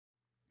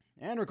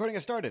And recording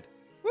has started.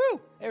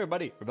 Woo! Hey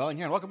everybody, Rebellion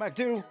here, and welcome back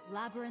to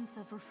Labyrinth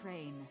of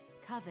Refrain,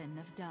 Coven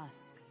of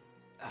Dusk.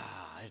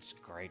 It's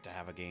great to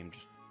have a game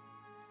just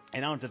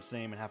announce its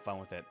name and have fun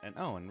with it. And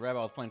and Reb,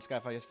 I was playing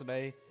Skyfire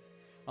yesterday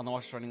on the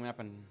Watch Running map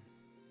and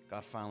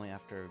got finally,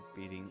 after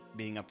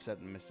being upset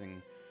and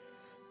missing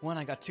one,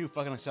 I got two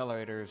fucking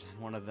accelerators,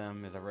 and one of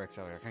them is a rare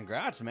accelerator.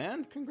 Congrats,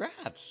 man!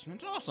 Congrats!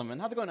 That's awesome!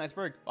 And how's it going,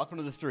 Iceberg? Welcome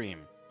to the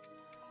stream.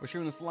 We're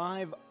streaming this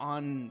live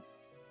on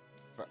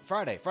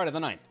Friday the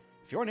 9th.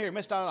 If you weren't here, you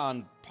missed out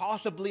on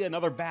possibly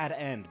another bad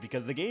end,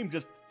 because the game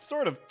just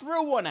sort of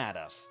threw one at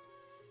us.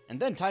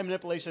 And then time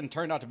manipulation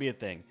turned out to be a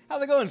thing.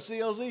 How's it going,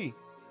 CLZ?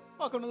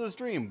 Welcome to the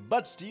stream.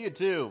 Butts to you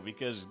too,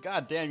 because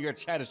goddamn your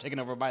chat is taken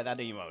over by that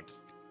emote.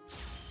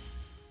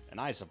 And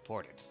I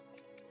support it.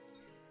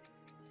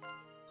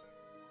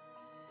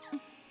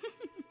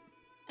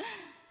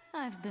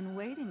 I've been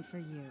waiting for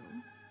you.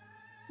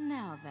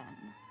 Now then,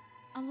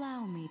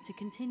 allow me to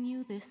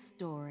continue this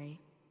story.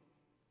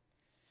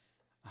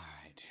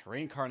 Alright,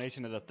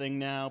 reincarnation is a thing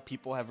now.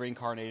 People have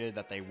reincarnated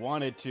that they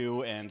wanted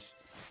to, and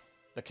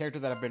the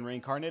characters that have been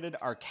reincarnated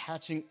are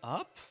catching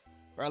up?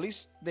 Or at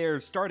least they're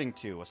starting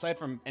to. Aside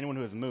from anyone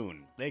who is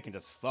Moon, they can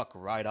just fuck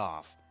right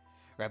off.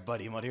 Red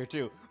Buddy Mud here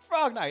too.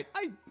 Frog Knight,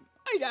 I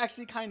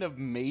actually kind of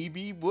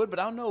maybe would, but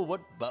I don't know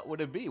what butt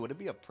would it be. Would it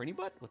be a pretty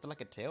butt with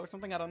like a tail or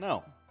something? I don't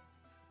know.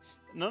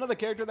 None of the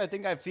characters I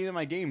think I've seen in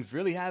my games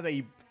really have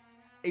a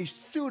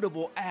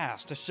suitable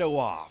ass to show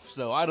off,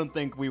 so I don't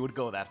think we would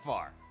go that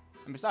far.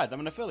 And besides, I'm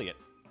an affiliate.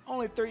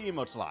 Only 30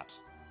 emote slots.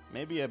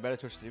 Maybe a better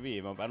Twitch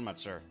TV emote, but I'm not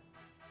sure.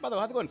 By the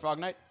way, how's it going, Frog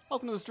Knight?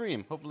 Welcome to the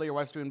stream. Hopefully your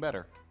wife's doing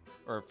better.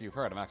 Or if you've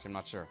heard, I'm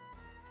not sure.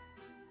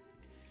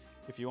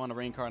 If you want to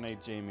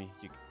reincarnate Jamie,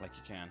 you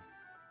can.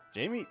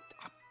 Jamie?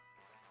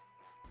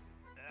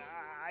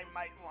 I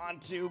might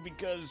want to,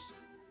 because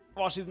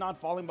while she's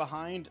not falling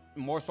behind,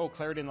 more soul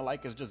clarity and the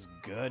like is just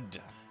good.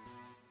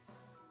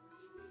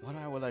 What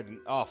would I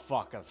do? Oh,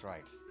 fuck, that's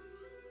right.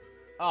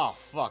 Oh,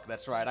 fuck,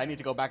 that's right. I need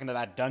to go back into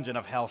that dungeon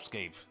of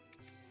hellscape.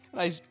 And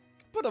I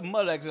put a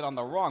mud exit on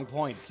the wrong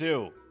point,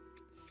 too.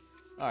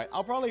 Alright,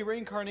 I'll probably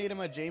reincarnate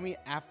him at Jamie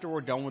after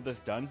we're done with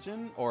this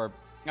dungeon, or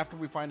after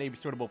we find a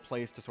suitable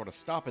place to sort of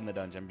stop in the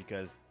dungeon,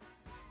 because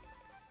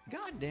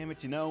god damn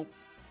it,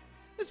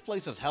 this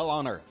place is hell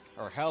on earth,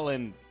 or hell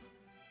in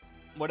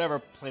whatever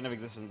plane of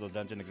existence the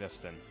dungeon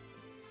exists in.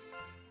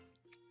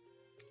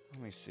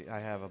 Let me see, I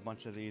have a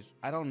bunch of these.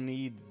 I don't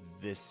need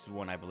this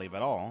one, I believe,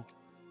 at all.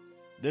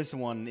 This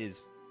one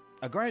is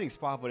a grinding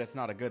spot, but it's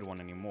not a good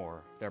one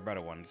anymore. There are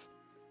better ones.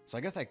 So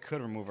I guess I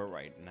could remove it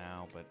right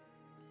now, but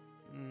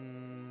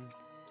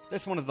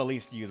this one is the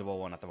least usable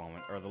one at the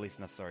moment, or the least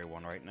necessary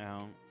one right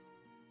now.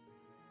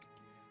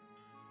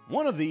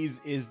 One of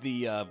these is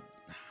the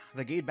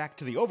gate back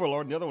to the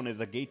Overlord, and the other one is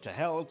the gate to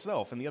hell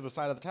itself, on the other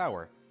side of the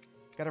tower.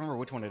 Gotta remember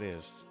which one it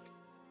is.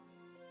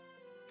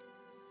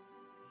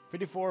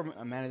 54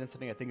 mana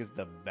density, I think, is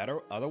the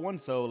better other one,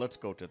 so let's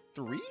go to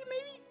 3, maybe?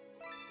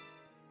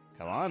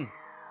 Come on.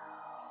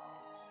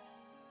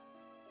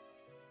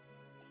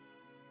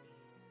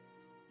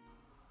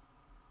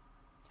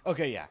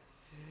 Okay, yeah.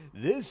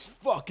 This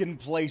fucking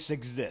place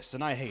exists,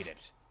 and I hate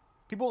it.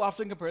 People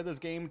often compare this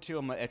game to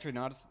Etrian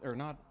Odyssey, or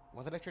not,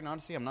 was it Etrian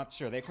Odyssey? I'm not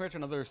sure. They compare it to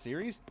another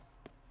series.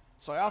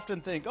 So I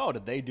often think, oh,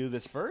 did they do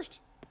this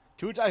first?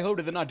 To which I hope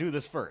they did not do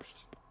this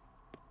first.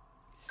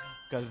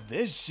 Because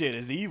this shit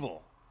is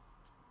evil.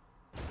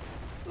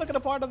 Look at a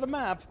part of the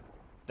map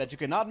that you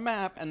cannot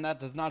map and that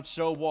does not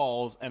show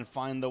walls and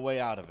find the way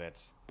out of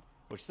it.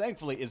 Which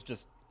thankfully is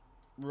just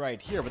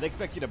right here, but they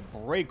expect you to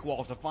break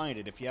walls to find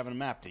it if you haven't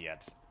mapped it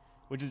yet.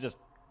 Which is just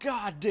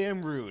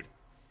goddamn rude.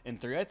 In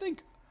 3, I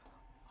think.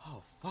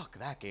 Oh, fuck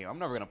that game. I'm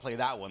never gonna play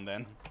that one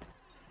then.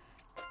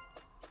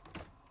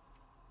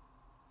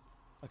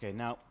 Okay,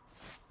 now,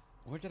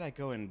 where did I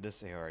go in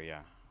this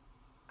area?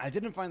 I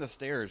didn't find the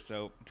stairs,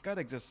 so it's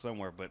gotta exist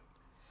somewhere, but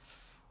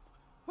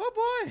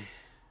oh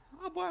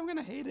boy, I'm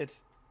gonna hate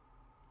it.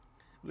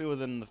 We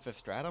was in the 5th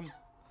stratum.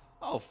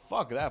 Oh,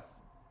 fuck that.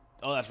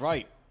 Oh, that's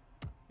right.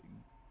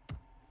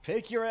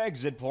 Pick your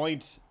exit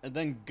point and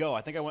then go.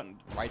 I think I went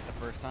right the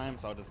first time,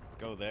 so I'll just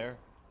go there.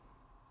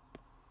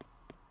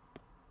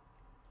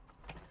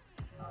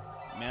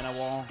 Mana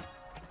wall.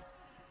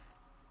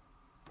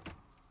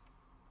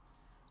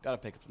 Gotta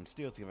pick up some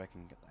steel, see if I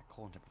can get that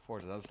coal and temper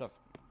forge and other stuff.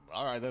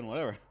 Alright then,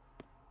 whatever.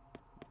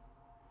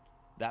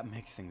 That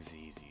makes things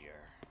easier.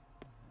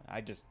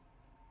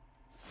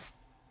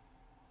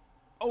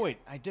 Oh wait,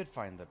 I did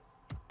find the...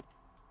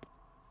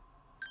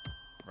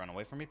 Run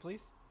away from me,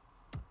 please?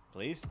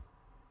 Please?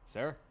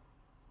 Sir?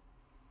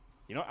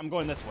 You know what? I'm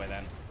going this way,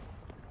 then.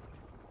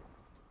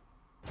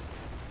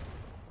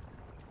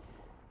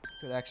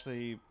 Could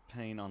actually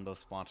paint on those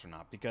spots or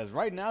not. Because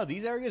right now,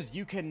 these areas,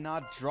 you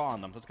cannot draw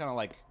on them. So it's kind of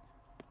like...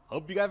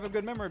 Hope you guys have a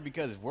good memory,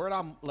 because we're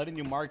not letting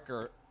you mark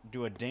or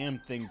do a damn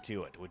thing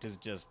to it. Which is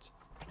just...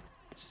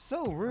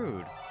 so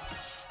rude.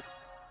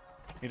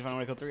 Need to find a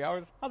way to kill 3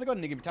 hours? How's it going,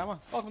 Nigibitama?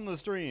 Welcome to the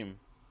stream.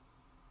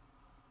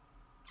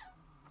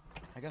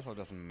 I guess I'll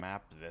just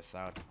map this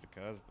out just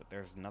because, but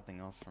there's nothing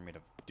else for me to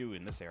do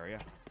in this area.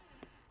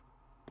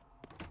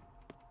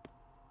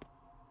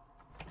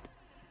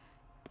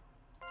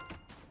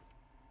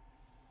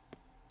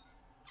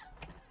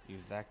 Use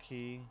that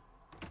key.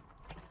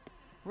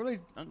 Really,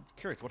 I'm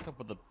curious, what's up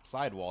with the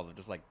side walls of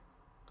just like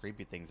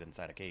creepy things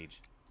inside a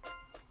cage?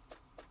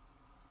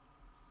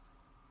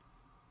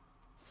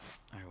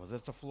 Alright, was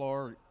this the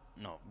floor?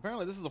 No,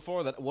 apparently this is the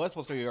floor that was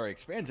supposed to be very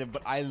expansive,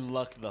 but I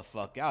lucked the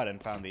fuck out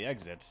and found the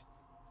exit.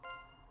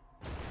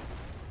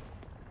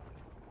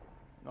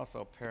 And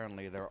also,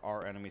 apparently, there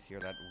are enemies here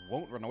that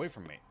won't run away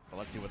from me. So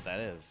let's see what that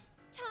is.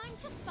 Time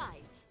to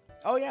fight.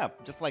 Oh yeah,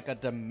 just like a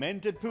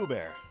demented Pooh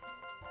Bear.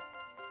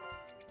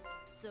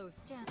 So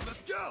stand.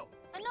 Let's go!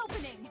 An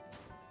opening.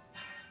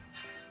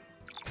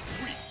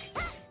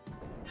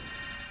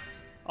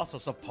 Also,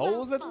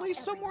 supposedly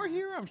somewhere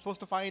here, I'm supposed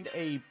to find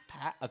a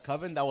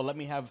coven that will let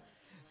me have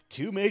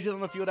 2 mages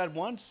on the field at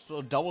once,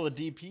 so double the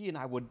DP, and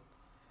I would,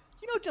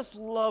 you know, just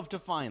love to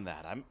find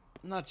that. I'm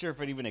not sure if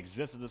it even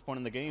exists at this point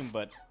in the game,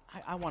 but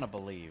I want to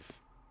believe.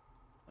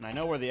 And I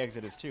know where the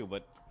exit is too,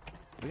 but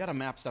we gotta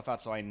map stuff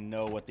out so I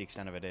know what the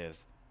extent of it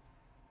is.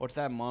 What's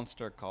that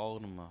monster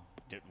called?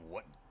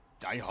 What?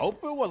 I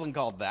hope it wasn't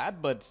called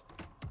that, but,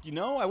 you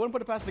know, I wouldn't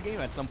put it past the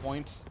game at some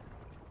point.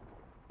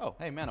 Oh,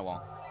 hey, mana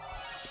wall.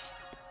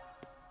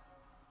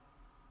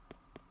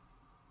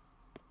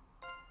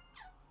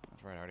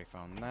 That's right, I already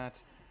found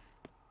that.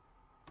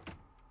 If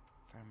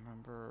I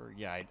remember,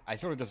 yeah, I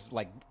sort of just,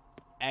 like,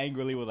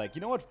 angrily was like,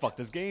 you know what, fuck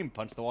this game,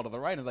 punch the wall to the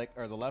right, and like,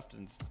 or the left,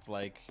 and it's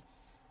like,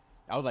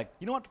 I was like,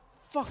 you know what,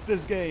 fuck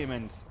this game,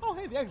 and, oh,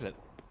 hey, the exit.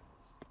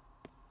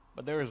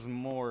 But there is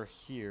more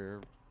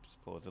here,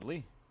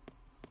 supposedly.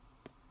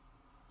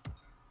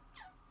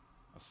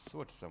 A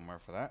switch somewhere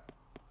for that.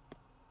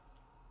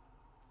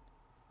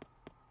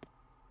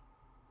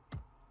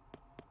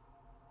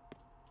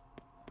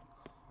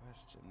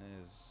 Question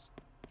is,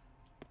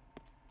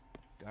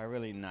 do I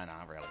really? No,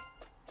 not really.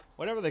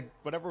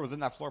 Whatever was in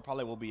that floor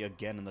probably will be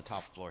again in the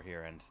top floor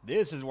here, and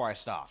this is where I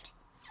stopped.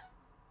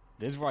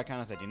 This is where I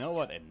kind of said, you know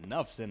what,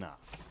 enough's enough.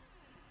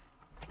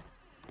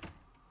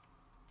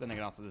 Then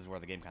again, also this is where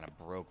the game kind of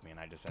broke me, and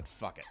I just said,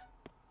 fuck it.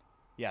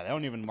 Yeah, they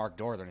don't even mark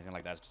doors or anything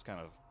like that. It's just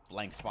kind of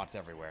blank spots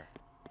everywhere.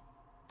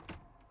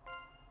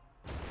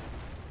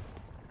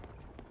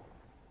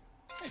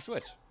 Hey,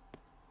 switch.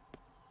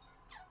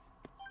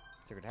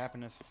 Secret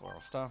happiness,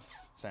 floral stuff,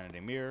 sanity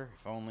mirror,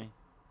 if only.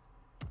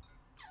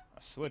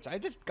 A switch. I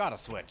just got a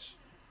switch.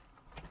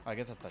 I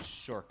guess that's a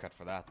shortcut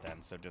for that then.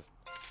 So just,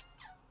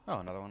 oh,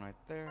 another one right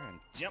there, and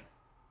jump.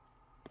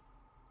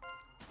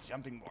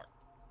 Jumping more.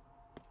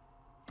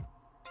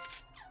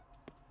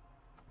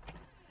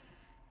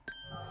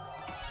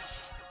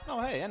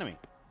 Oh, hey, enemy.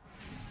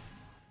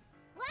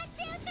 1,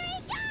 2, 3,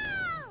 go!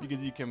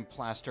 Because you can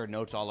plaster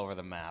notes all over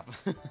the map.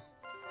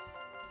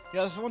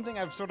 Yeah, that's one thing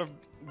I've sort of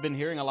been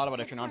hearing a lot about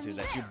Extranauts is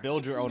that you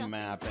build your own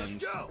map,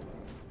 and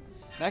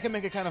that can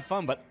make it kind of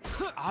fun, but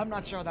I'm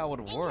not sure that would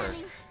work.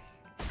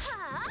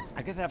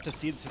 I guess I have to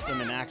see the system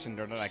in action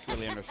to like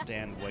really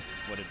understand what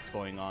is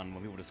going on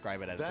when people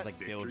describe it as just like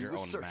build your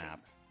own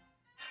map.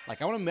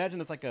 Like I want to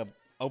imagine it's like a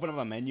open up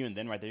a menu and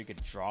then right there you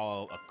could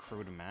draw a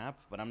crude map,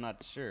 but I'm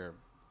not sure.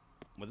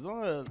 Was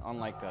it on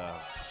like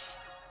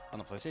on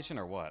the PlayStation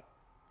or what?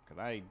 Because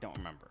I don't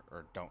remember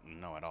or don't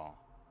know at all.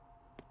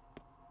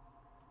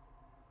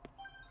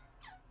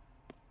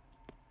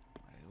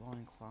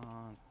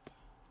 Loincloth.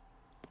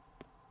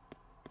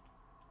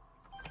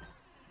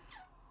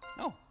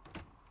 No.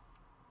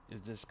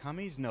 Is this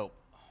Kami's? Nope.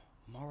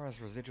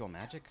 Mora's residual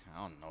magic? I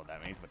don't know what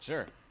that means, but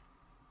sure.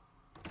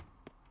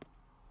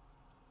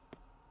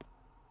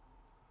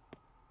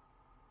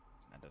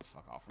 That does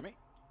fuck off for me.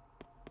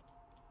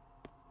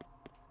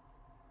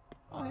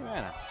 Oh, hey,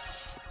 mana.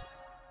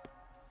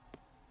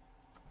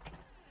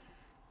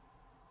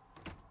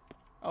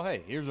 Oh,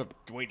 hey, here's a...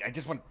 Wait, I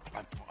just went...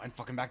 I'm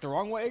fucking back the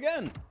wrong way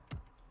again.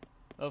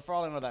 Well, for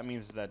all I know, that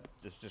means that,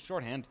 just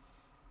shorthand,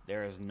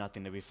 there is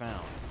nothing to be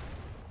found.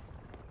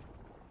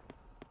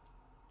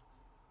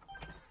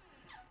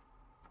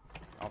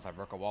 Also, I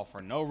broke a wall for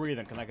no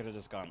reason, because I could have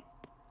just gone...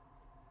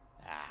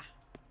 Ah.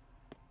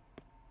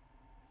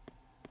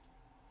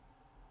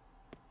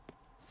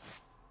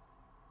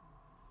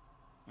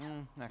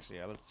 Actually,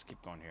 yeah, let's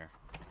keep going here.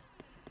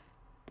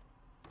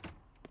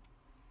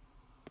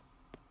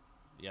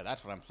 Yeah,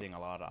 that's what I'm seeing a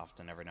lot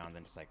often, every now and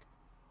then. It's like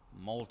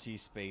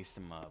multi-spaced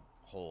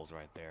holes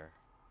right there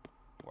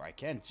where I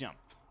can't jump.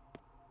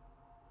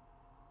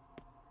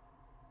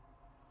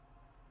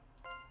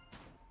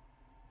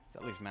 It's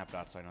at least mapped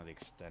out so I know the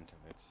extent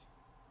of it.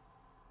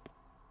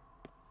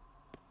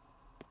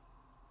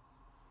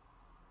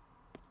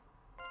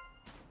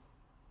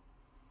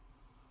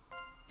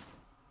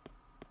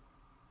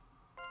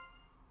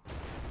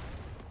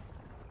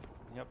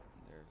 Yep,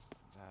 there's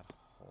that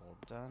hole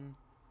done.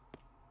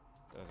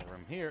 There's a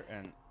room here,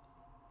 and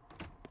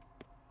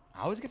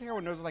I always get here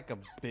when there's like a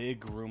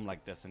big room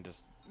like this and just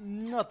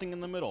nothing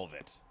in the middle of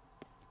it.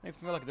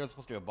 Makes me feel like there's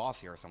supposed to be a boss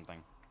here or something.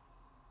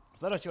 Is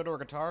that a Shodor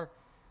guitar?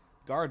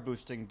 guard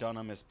boosting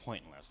Dunham is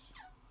pointless.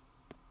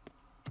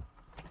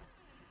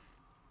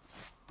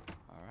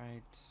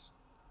 Alright.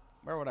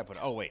 Where would I put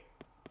it? Oh, wait.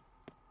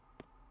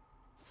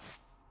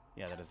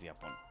 Yeah, that is the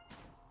up one.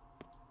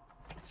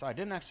 So I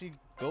didn't actually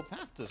go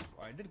past this.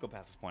 I did go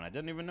past this point. I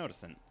didn't even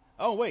notice it.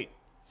 Oh, wait.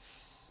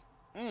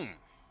 Can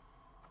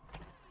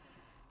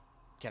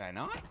I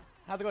not?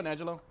 How's it going,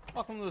 Angelo?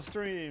 Welcome to the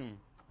stream.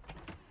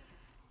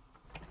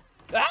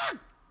 Ah!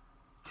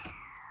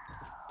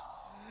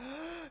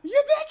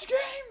 You bitch,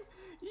 game!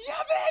 You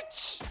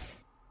bitch!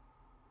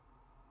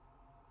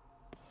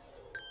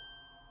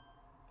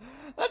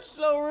 That's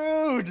so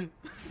rude!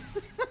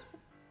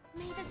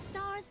 May the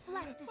stars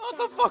bless this What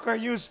battle. the fuck are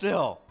you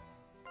still?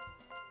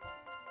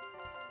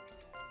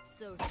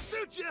 So I'll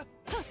shoot you!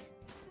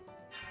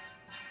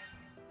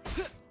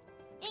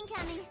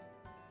 incoming.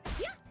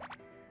 Yeah.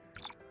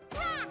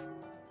 Ah!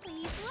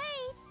 Please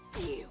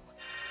wait. Ew.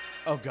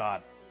 Oh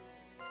god.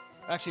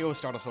 Actually, it was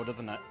startled, so it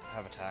doesn't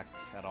have attack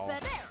at all.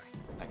 Better.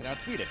 I can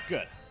outspeed it.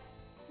 Good.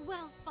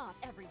 Well fought,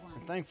 everyone.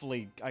 And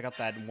thankfully, I got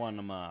that one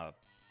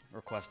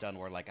request done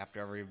where, like,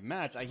 after every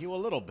match, I heal a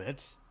little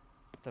bit.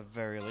 At the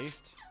very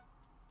least.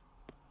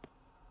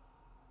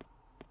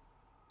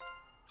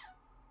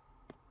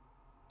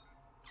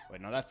 Wait,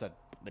 no, that's the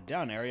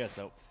down area,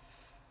 so...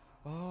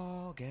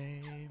 Oh,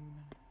 game.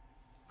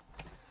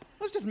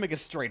 Let's just make a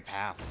straight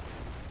path.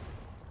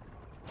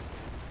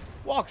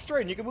 Walk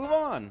straight and you can move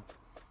on.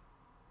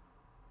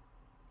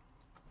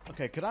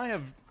 Okay, could I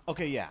have...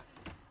 Okay, yeah.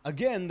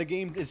 Again, the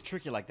game is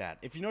tricky like that.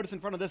 If you notice in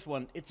front of this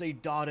one, it's a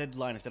dotted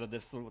line instead of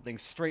this little thing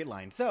straight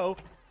line. So,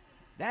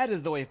 that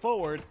is the way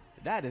forward.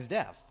 That is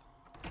death.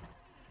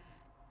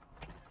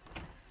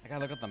 I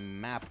gotta look at the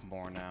map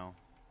more now.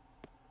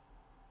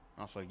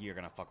 Also, you're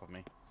gonna fuck with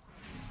me.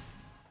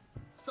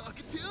 Suck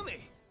it to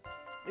me!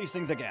 These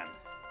things again.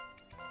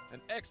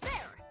 An X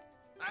there!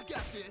 I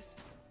got this!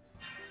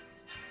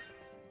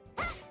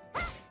 Weak!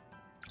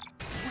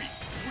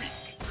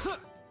 Huh.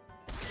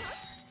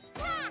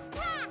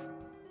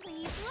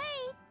 Please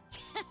wait.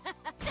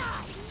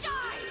 Die!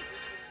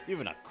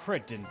 Even a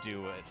crit didn't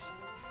do it.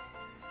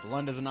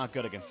 Blund is not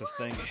good against this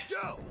thing. Let's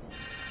go!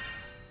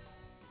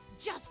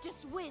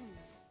 Justice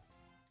wins.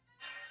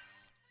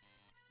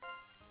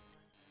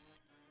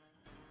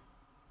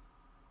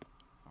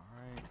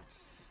 Alright.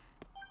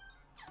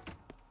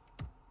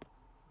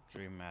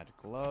 Dream Magic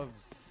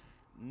Gloves.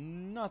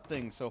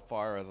 Nothing so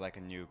far as like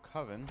a new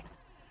Coven.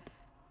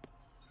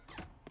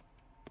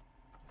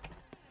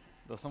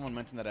 Though someone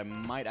mentioned that I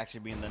might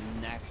actually be in the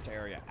next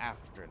area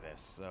after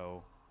this,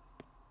 so...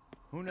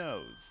 Who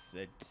knows?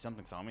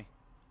 Something saw me.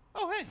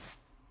 Oh, hey!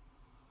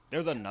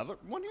 There's another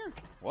one here?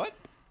 What?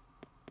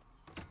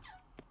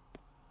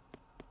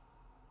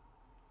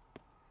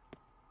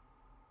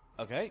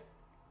 Okay.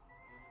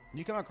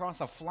 You come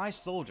across a fly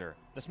soldier.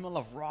 The smell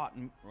of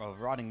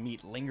rotting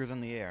meat lingers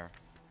in the air.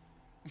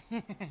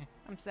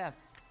 I'm Seth.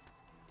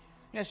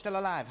 You're still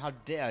alive. How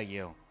dare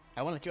you?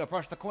 I won't let you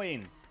approach the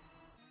queen.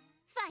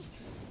 Fight.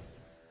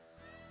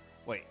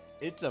 Wait,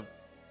 it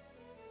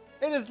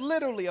is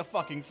literally a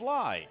fucking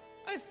fly.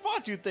 I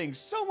fought you things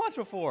so much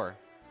before.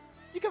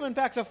 You come in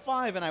packs of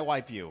 5 and I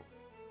wipe you.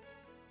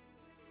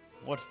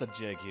 What's the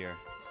jig here?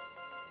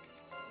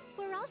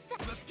 We're all set.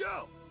 Let's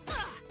go!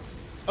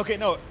 Okay,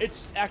 no,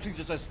 it's actually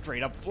just a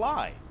straight up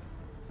fly.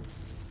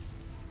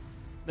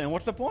 Then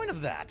what's the point of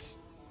that?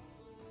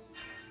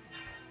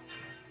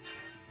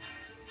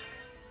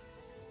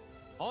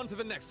 On to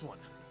the next one.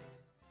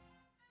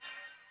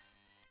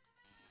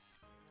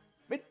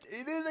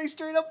 It is a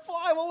straight up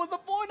fly. What was the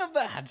point of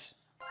that?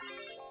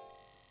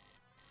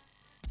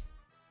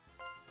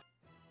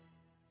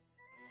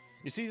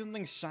 You see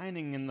something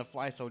shining in the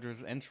fly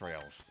soldier's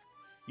entrails.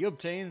 You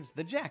obtain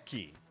the Jack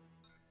key.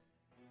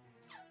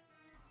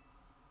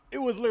 It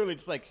was literally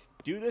just like,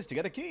 do this to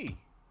get a key.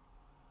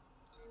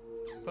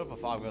 Put up a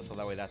fog wheel so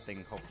that way that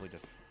thing hopefully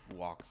just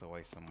walks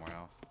away somewhere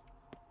else.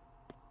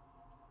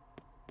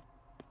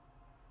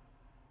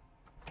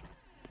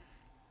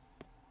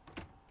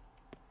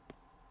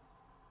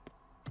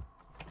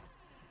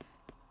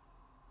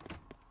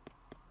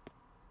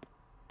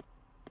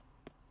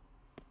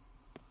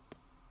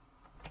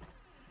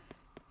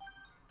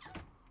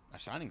 A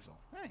shining soul.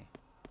 Hey.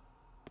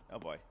 Oh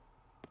boy.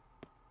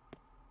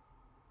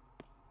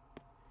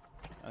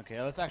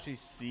 Okay, let's actually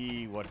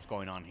see what's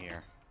going on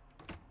here.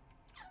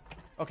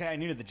 Okay, I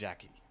needed the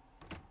Jackie.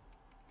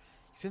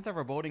 You sense a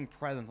foreboding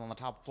presence on the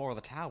top floor of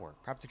the tower.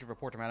 Perhaps you should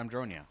report to Madame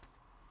Dronia.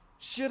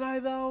 Should I,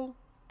 though?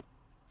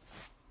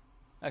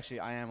 Actually,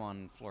 I am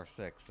on floor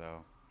 6,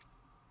 so...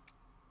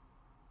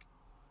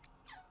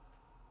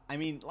 I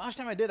mean, last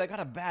time I did, I got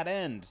a bad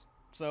end.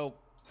 So...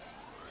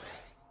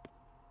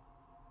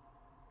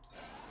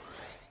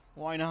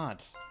 why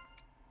not?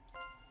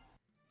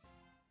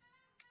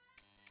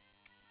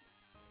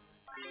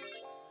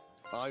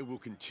 I will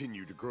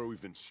continue to grow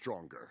even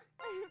stronger.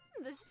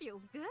 This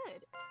feels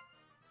good.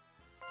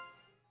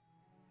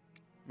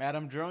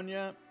 Madame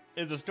Dronia,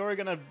 is the story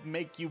gonna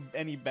make you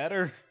any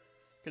better?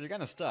 Because you're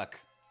kind of stuck.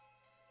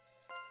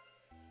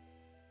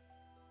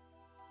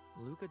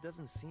 Luca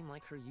doesn't seem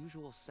like her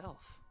usual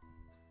self.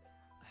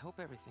 I hope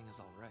everything is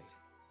all right.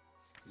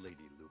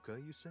 Lady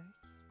Luca, you say?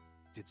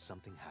 Did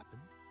something happen?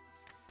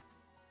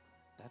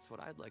 That's what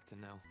I'd like to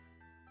know.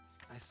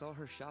 I saw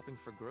her shopping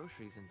for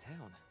groceries in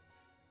town.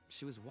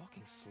 She was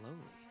walking slowly,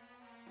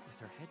 with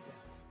her head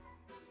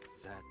down.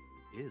 That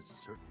is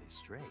certainly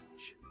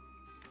strange.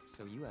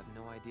 So you have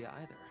no idea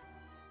either.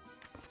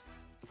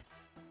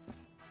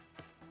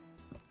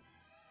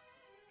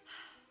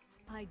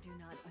 I do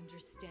not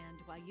understand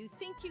why you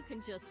think you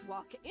can just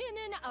walk in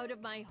and out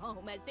of my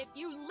home as if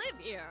you live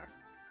here.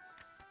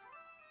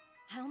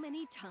 How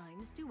many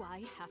times do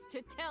I have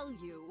to tell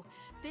you?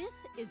 This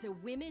is a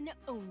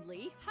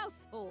women-only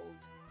household.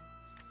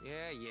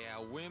 Yeah,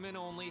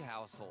 women-only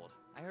household.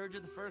 I heard you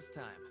the first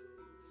time.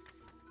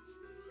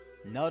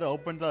 Nut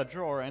opens the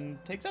drawer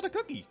and takes out a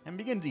cookie and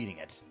begins eating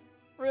it.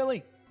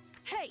 Really?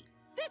 Hey,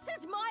 this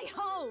is my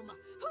home!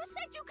 Who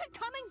said you could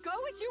come and go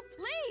as you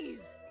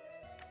please?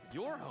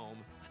 Your home?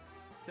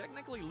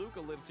 Technically, Luca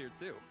lives here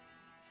too.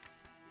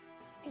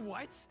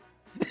 What?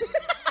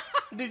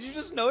 Did you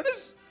just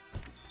notice?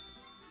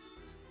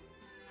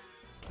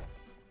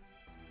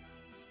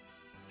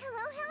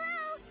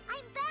 Hello,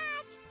 I'm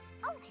back.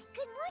 Oh,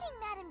 good morning,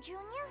 Madam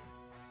Junior.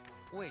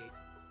 Wait,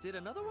 did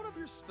another one of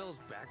your spells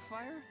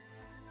backfire?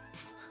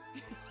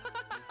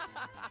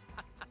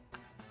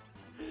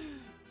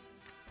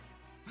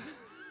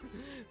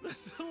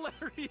 That's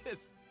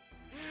hilarious.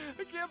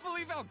 I can't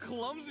believe how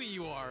clumsy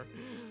you are.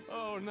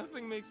 Oh,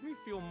 nothing makes me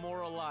feel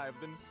more alive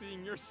than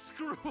seeing your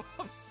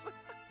screw-ups.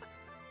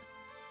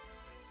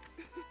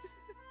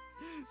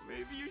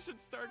 Maybe you should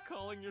start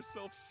calling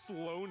yourself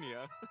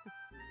Sloania.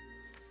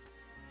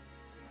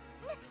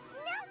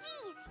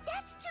 Neldy,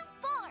 that's too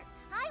far.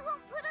 I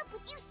won't put up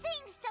with you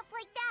saying stuff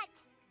like that.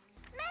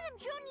 Madam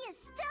Junior is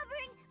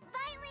stubborn,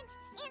 violent,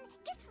 and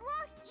gets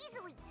lost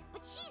easily.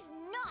 But she's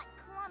not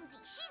clumsy.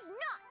 She's not.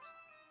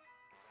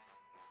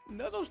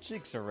 No, those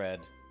cheeks are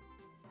red.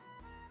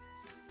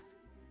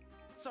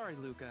 Sorry,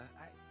 Luca.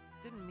 I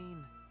didn't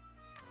mean...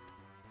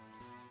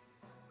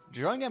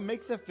 Jiraiya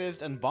makes a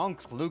fist and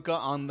bonks Luca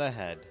on the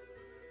head.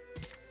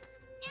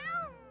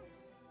 Ow!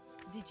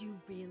 Did you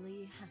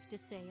really have to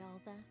say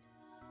all that?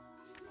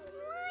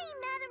 Why,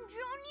 Madam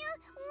Junior?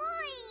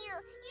 Why?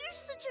 You're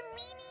such a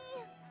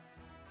meanie.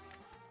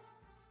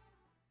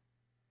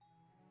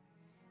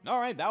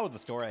 Alright, that was the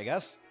story, I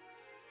guess.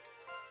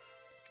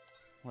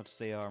 Let's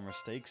say our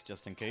mistakes,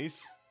 just in case.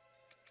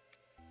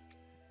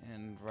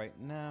 And right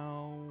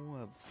now...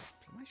 am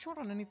I short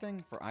on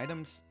anything for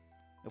items?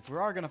 If we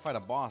are going to fight a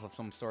boss of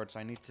some sorts,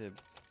 I need to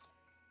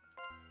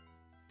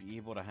be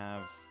able to have,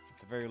 at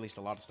the very least,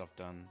 a lot of stuff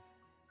done.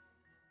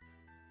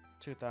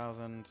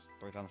 2,000,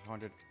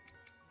 3,500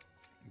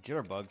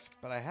 jitterbugs,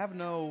 but I have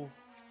no...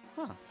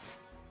 Huh.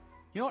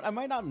 You know what? I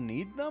might not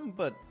need them,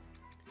 but...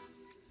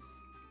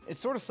 It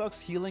sort of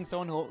sucks healing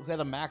someone who has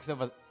a max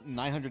of a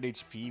 900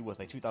 HP with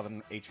a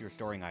 2,000 HP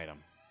restoring item.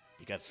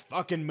 Because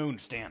fucking Moon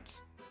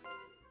stance.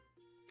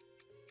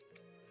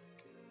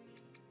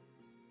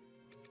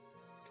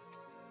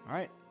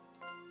 Alright.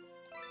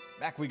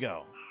 Back we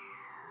go.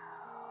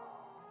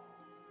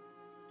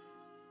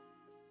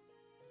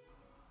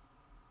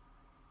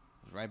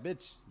 That's right,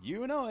 bitch.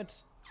 You know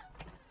it.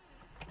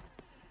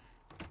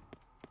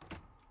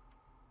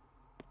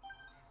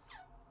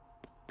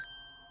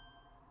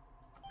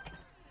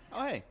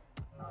 Oh, hey.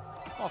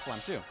 Wall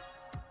slam, too.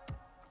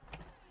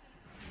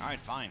 Alright,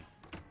 fine.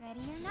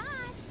 Ready or not.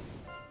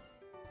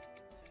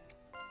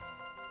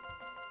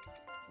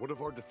 What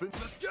of our defense?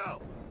 Let's go!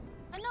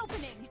 An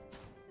opening!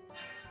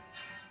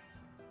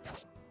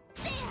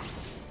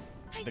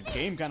 The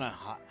game kind of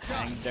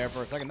hanged there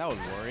for a second. That was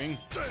worrying.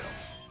 Damn!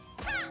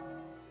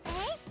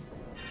 Eh?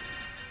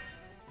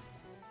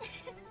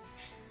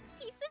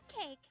 Piece of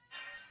cake.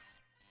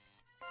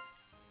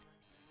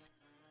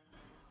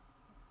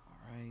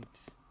 Alright.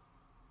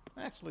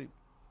 Actually...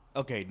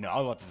 Okay, no, I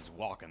was about to just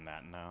walk in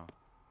that now.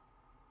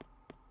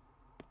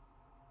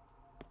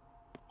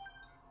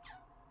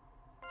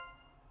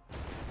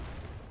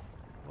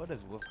 What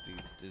is with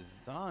these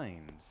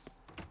designs?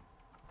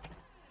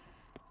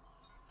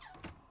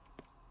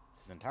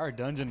 This entire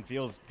dungeon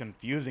feels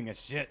confusing as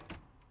shit.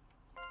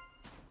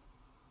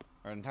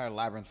 Or entire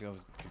labyrinth feels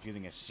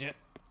confusing as shit.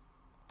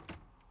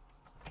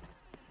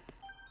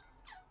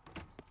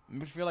 I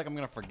just feel like I'm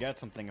gonna forget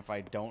something if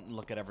I don't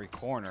look at every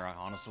corner,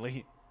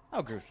 honestly.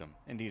 How gruesome.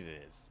 Indeed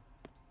it is.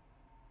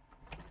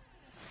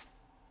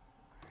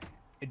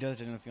 It does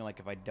generally feel like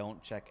if I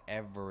don't check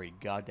every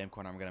goddamn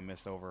corner, I'm gonna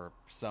miss over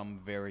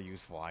some very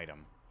useful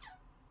item.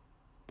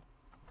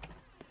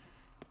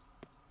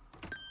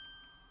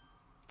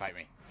 Fight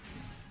me.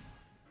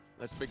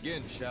 Let's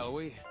begin, shall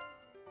we?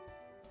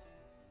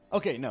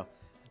 Okay, no.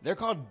 They're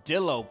called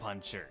Dillo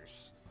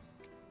Punchers.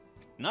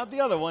 Not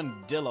the other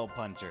one, Dillo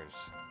Punchers.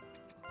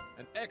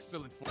 An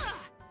excellent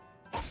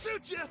I'll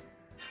shoot you!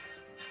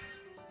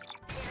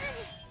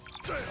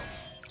 Damn!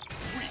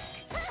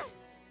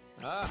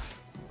 Ah,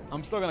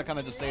 I'm still gonna kind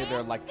of just say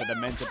they're like the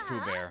demented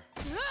Pooh Bear.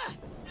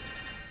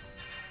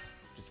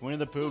 Just Yes, Winnie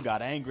the Pooh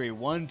got angry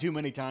one too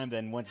many times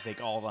and went to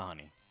take all the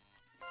honey.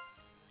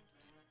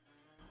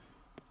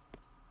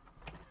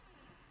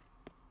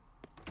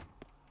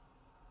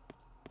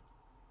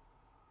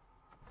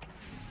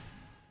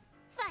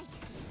 Fight!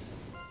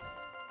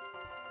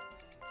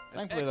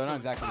 Thankfully, they're not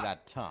exactly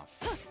that tough.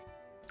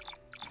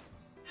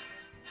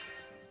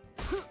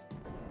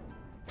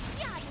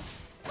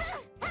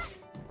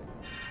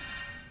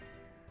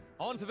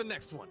 On to the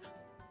next one.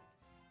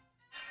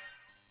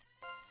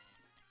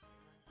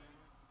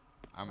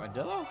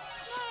 Armadillo?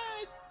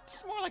 It's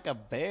more like a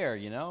bear,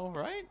 you know,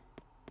 right?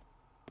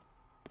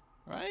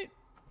 Right?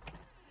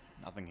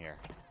 Nothing here.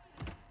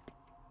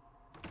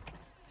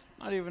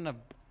 Not even a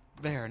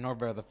bear, nor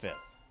Bear the Fifth.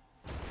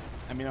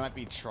 I mean, I might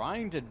be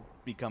trying to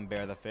become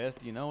Bear the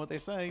Fifth. You know what they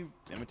say,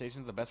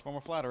 imitation's the best form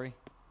of flattery.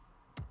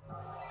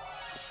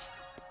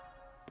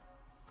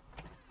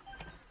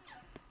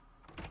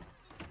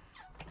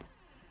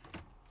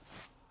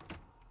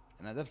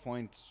 And at this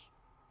point,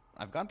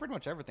 I've gotten pretty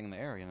much everything in the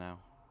area now.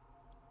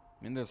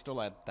 I mean, there's still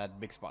that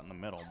big spot in the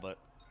middle, but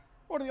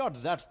what are the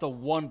odds that's the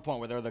one point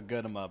where they're the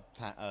good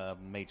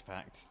Mage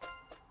Pact?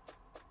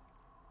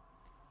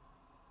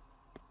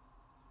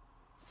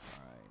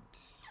 Alright.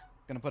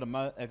 Gonna put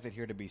a exit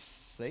here to be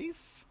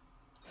safe.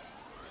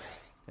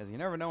 Because you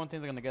never know when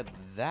things are gonna get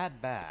that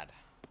bad.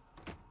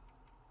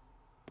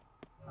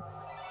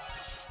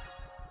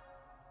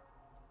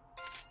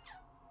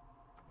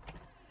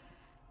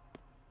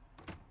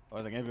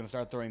 Or the game's gonna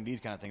start throwing these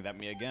kind of things at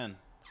me again.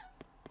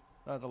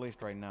 But at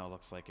least right now, it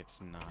looks like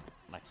it's not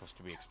like supposed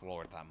to be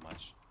explored that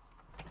much.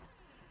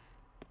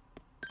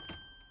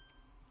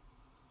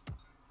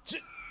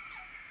 Shit.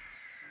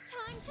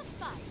 Time to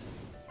fight.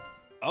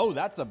 Oh,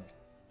 that's a...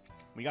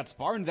 We got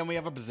Spartans and we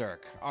have a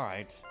Berserk.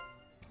 Alright.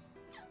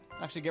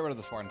 Actually, get rid of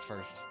the Spartans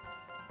first.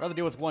 Rather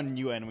deal with one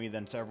new enemy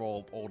than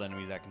several old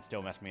enemies that can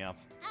still mess me up.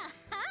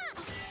 Aha!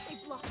 They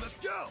block. Let's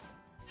go!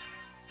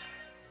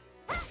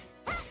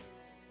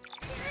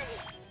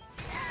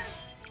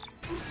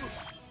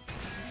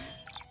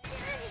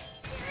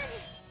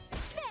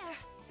 There.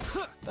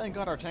 Thank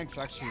God our tanks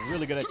are actually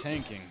really good at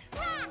tanking.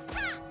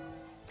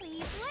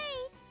 Please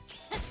wait.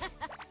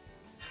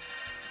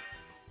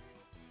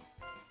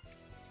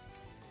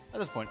 At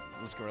this point,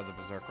 let's get rid of the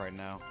Berserk right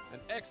now. An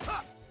X.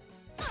 Ha!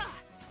 Ah!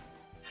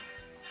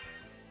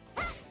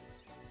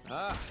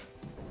 Huh?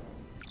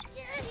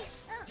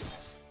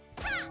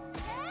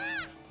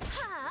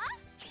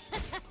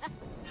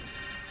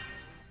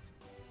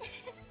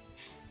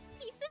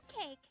 Piece of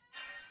cake.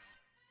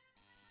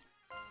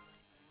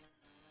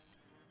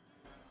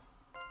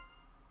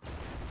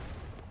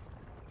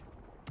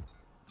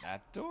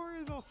 That door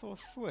is also a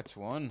switch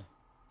one.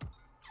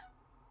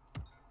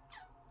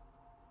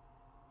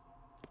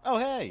 Oh,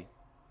 hey!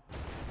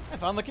 I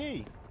found the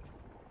key!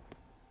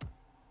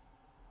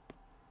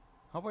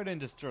 Hope I didn't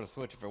destroy the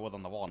switch if it was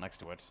on the wall next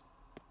to it.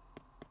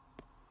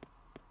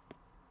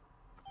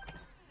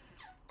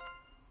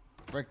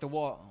 Break the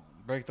wall.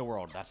 Break the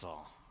world, that's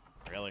all.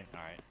 Really?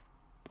 Alright.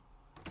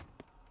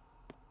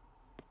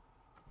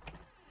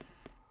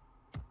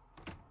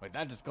 Wait,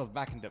 that just goes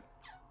back into...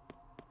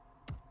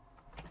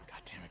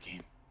 God damn it,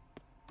 game.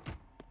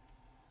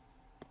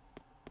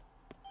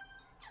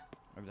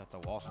 Maybe that's a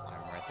wall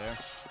slime right there.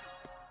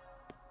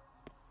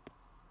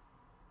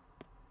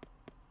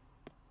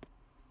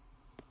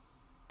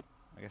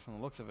 I guess from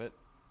the looks of it,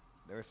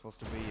 there's supposed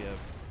to be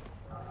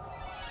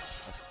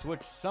a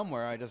switch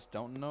somewhere, I just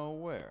don't know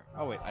where.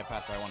 Oh wait, I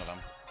passed by one of them.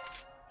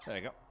 There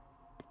you go.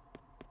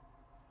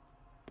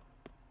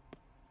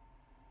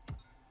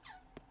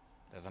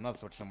 There's another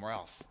switch somewhere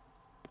else.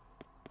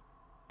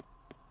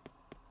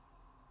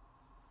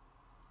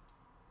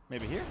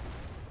 Maybe here?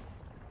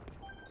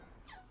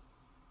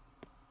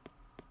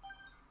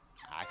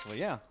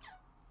 Actually, yeah.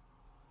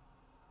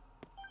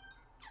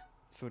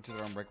 Switches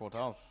are unbreakable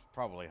tiles.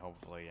 Probably,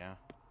 hopefully, yeah.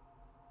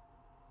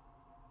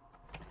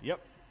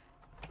 Yep.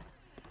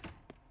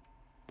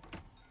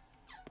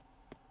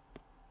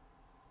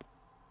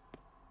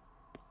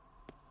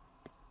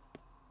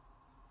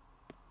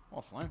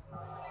 Well, slime.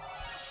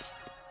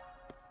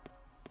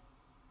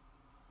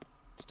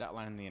 Just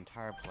outlining the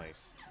entire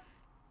place.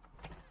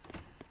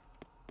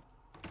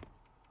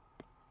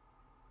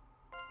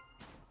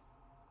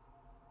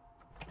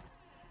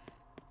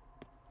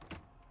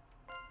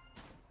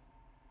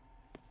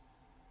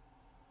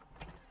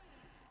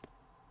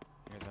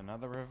 Here's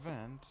another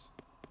event.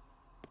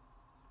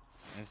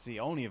 And it's the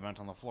only event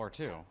on the floor,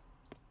 too.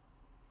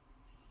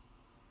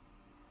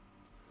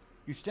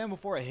 You stand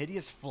before a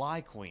hideous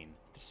fly queen.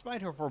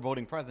 Despite her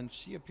foreboding presence,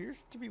 she appears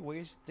to be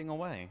wasting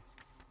away.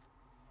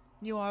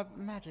 You are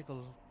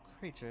magical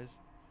creatures.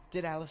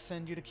 Did Alice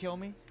send you to kill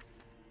me?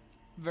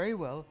 Very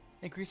well.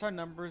 Increasing our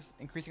numbers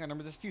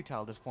is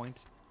futile at this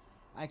point.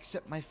 I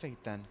accept my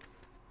fate, then.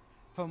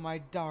 For my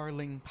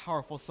darling,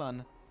 powerful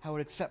son, I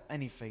would accept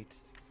any fate.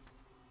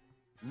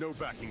 No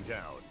backing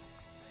down.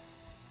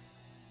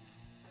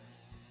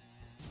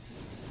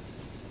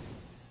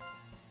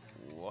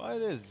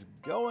 What is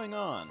going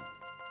on?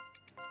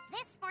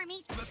 This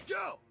formation. Let's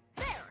go!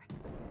 There.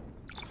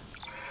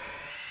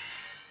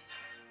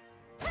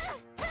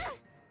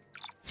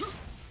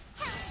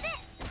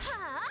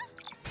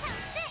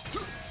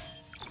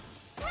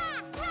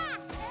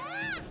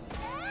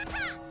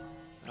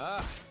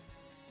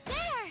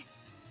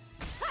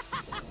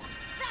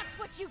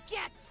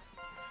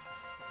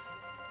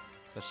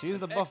 So she's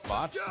the buff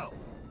bot. Go!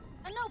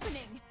 An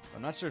opening.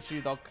 I'm not sure if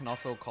she can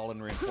also call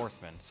in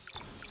reinforcements.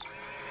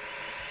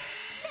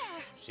 There.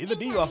 She's the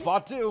debuff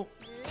bot too.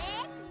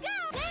 Let's go!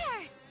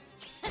 There.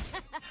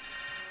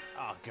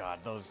 Oh god,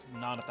 those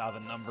not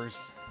 1,000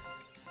 numbers.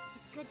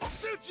 Good.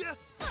 Shoot ya!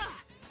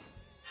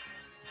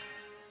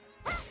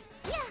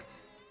 Yeah. There.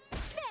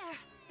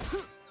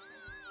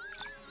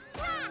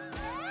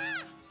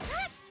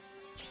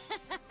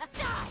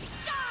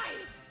 Die.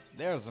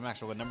 There's some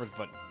actual good numbers,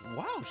 but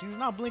wow, she's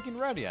not blinking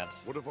red yet.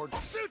 What of our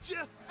Shoot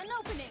ya! An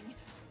opening.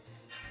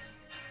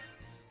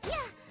 Yeah.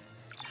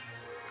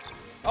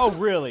 Oh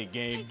really,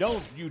 game?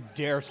 Don't you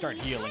dare start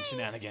healing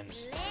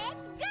shenanigans. Let's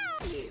go!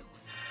 You.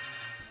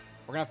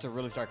 We're gonna have to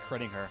really start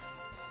critting her.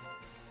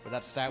 With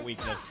that stat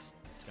weakness,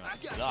 it's I gonna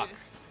got suck.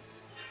 this.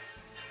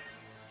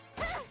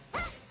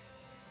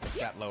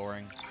 Stat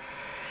lowering.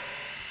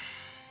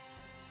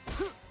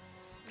 Let's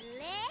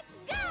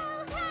go!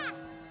 Ha!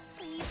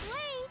 Please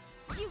wait.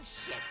 You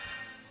shit.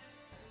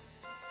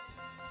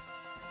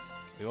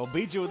 We will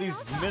beat you with these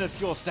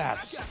minuscule I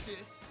stats. got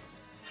this.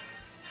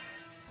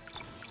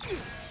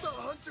 The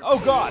hunter. Oh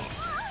god!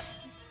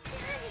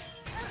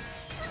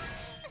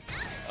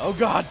 Oh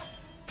god!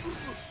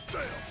 Damn.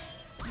 There.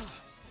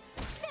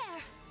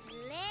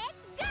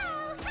 Let's go!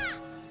 Ha!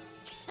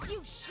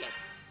 You shit.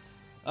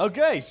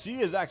 Okay,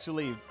 she is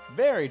actually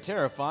very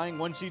terrifying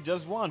when she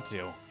does want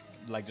to.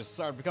 Like, just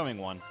start becoming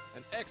one.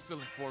 An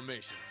excellent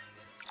formation.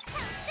 There.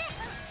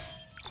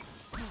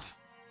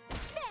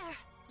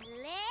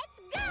 Let's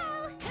go!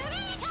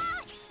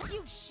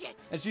 You shit.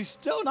 And she's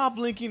still not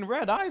blinking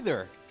red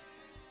either.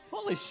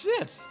 Holy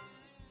shit!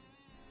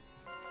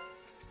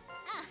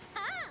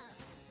 Aha!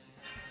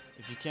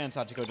 If you can,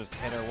 Sachiko, just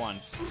hit her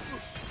once.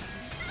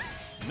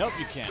 Nope,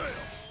 you can't.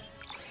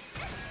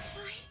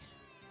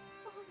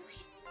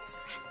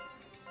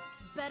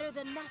 Better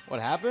than nothing. What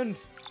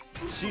happened?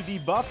 She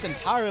debuffed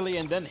entirely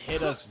and then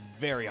hit us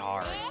very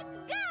hard.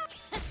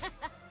 Let's go!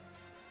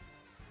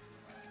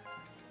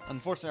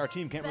 Unfortunately, our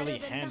team can't really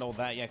handle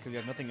that yet because we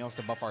have nothing else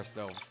to buff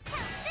ourselves.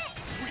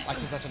 Like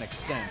to such an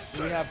extent.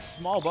 So we have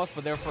small buffs,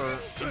 but they're for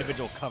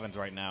individual covens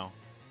right now.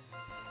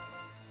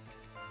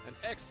 An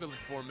excellent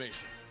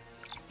formation.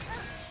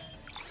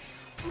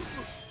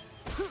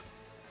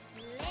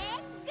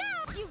 Let's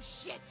go! You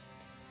shit.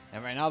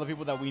 And right now, the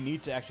people that we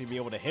need to actually be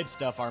able to hit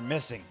stuff are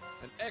missing.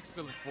 An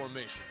excellent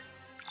formation.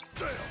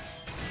 Damn.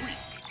 Weak.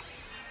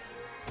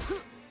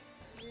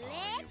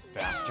 Let's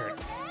Bastard.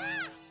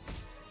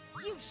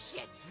 You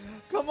shit.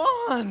 Come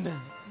on!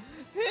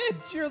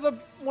 Hit! You're the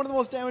one of the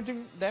most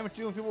damaging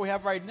people we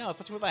have right now,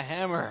 especially with a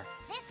hammer.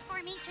 This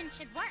formation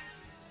should work.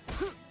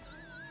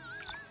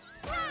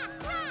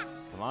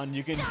 Come on,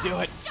 you can do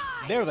it.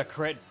 There, the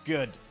crit.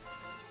 Good.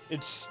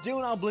 It's still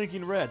not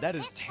blinking red. That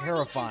is This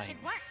terrifying. formation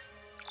should work.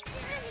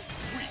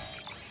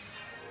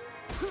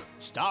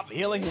 Stop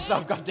healing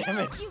yourself,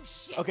 goddammit. You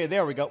shit. Okay,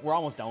 there we go. We're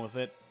almost done with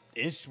it.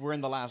 Ish, we're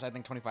in the last, I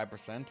think,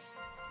 25%. I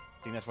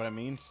think that's what it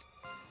means.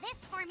 This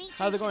formation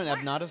How's it going, should work.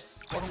 Abnatus?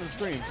 Welcome to the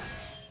stream.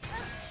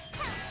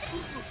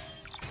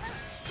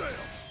 Damn.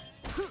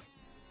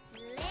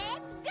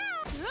 Let's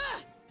go!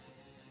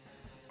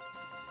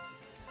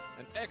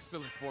 An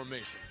excellent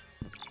formation.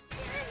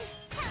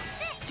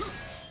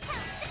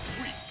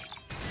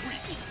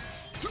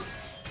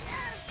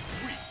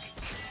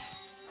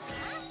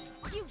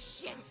 You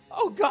shit.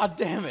 Oh, god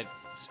damn it.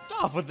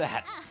 Stop with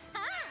that.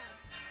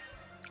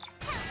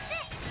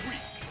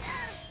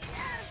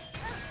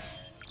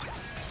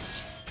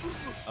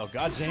 Oh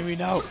god, Jamie,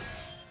 no.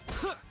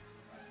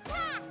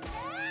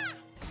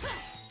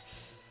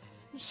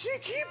 She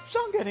keeps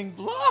on getting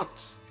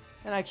blocked.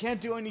 And I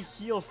can't do any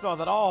heal spells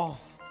at all.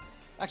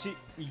 Actually,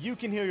 you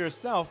can heal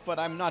yourself, but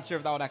I'm not sure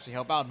if that would actually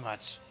help out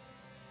much.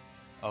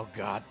 Oh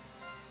god.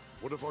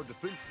 What of our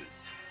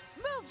defenses?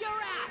 Move your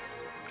ass.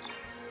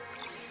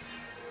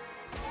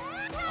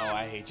 Oh,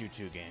 I hate you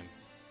too, game.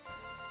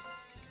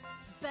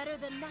 Better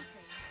than nothing.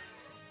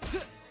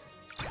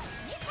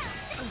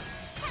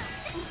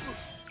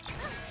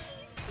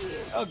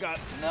 Oh god,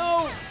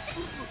 no!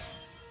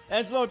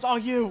 Angelo, it's all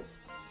you!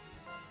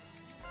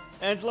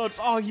 Angelo, it's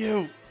all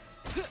you!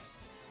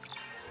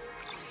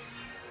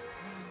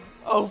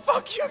 Oh,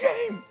 fuck you,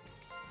 game!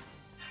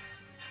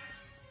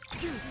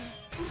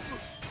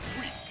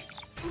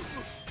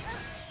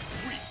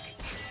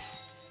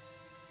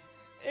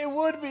 It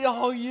would be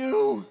all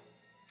you!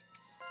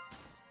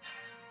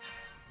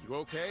 You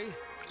okay?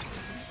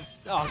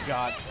 Oh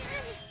god.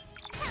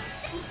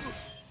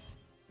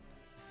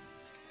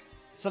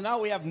 So now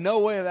we have no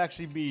way of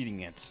actually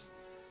beating it.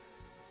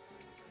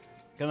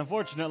 Because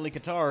unfortunately,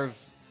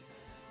 Katars,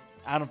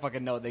 I don't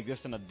fucking know, they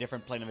exist in a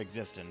different plane of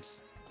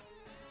existence.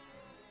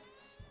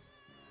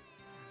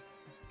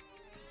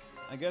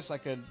 I guess I'm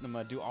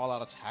gonna do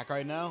all-out attack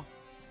right now.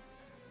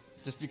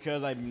 Just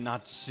because I'm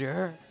not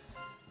sure.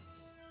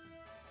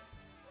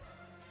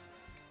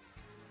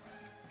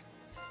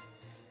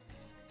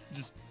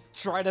 Just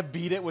try to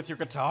beat it with your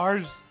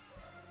Katars.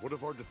 What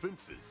of our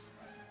defenses?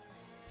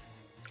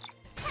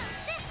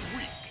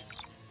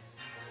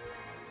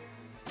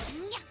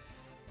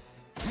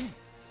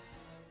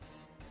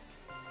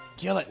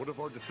 Kill it. What of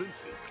our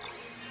defenses?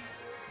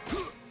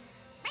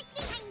 Right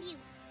behind you.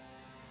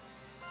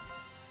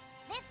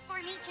 This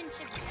formation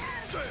should be.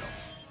 Damn!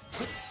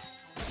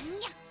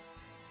 Yeah.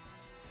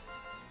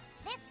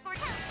 This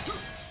formation.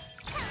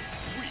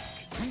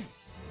 Weak!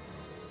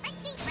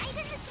 Right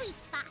in the sweet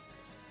spot.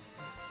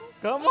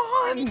 Come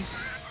on!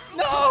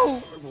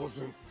 No! I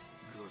wasn't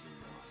good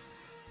enough.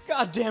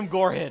 Goddamn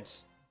gore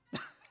hits.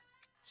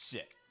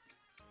 Shit.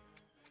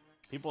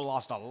 People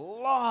lost a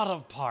lot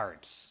of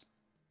parts.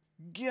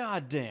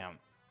 Goddamn.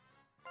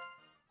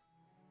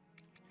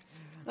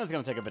 That's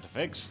gonna take a bit to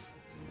fix.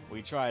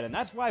 We tried, and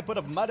that's why I put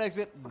a mud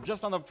exit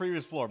just on the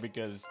previous floor,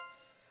 because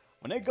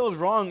when it goes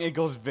wrong, it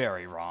goes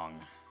very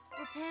wrong.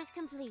 Repairs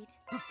complete.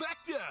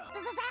 Perfecto!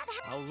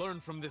 I'll learn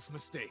from this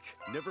mistake.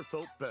 Never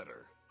felt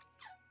better.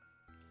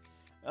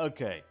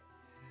 Okay.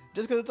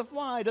 Just because it's a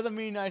fly doesn't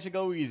mean I should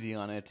go easy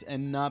on it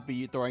and not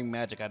be throwing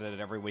magic at it at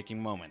every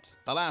waking moment.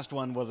 The last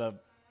one was a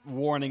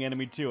warning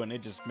enemy too, and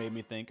it just made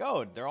me think,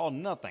 oh, they're all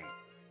nothing.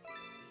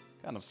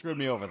 Kind of screwed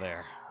me over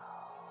there.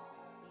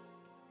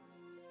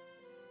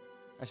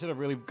 I should have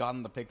really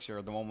gotten the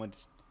picture the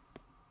moment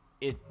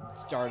it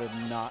started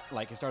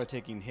it started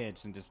taking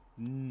hits and just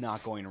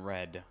not going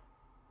red.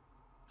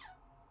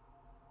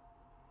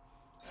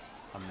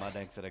 A mud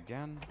exit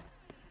again.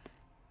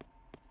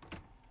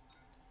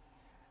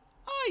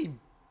 I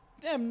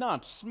am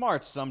not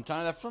smart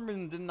sometimes. I for some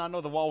reason did not know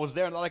the wall was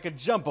there and thought I could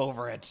jump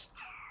over it.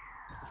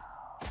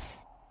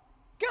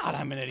 God,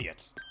 I'm an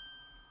idiot.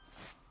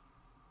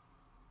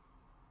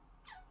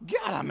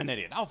 God, I'm an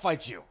idiot. I'll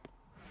fight you.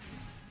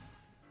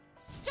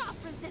 Stop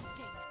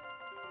resisting!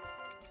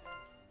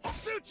 I'll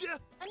shoot you!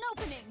 An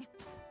opening!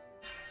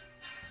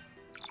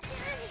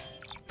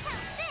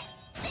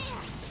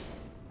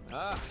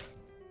 Ah,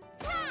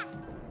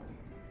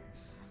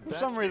 For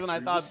some reason I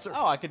victory thought, was certain.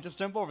 oh, I could just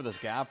jump over this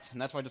gap, and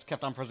that's why I just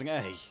kept on pressing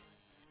A.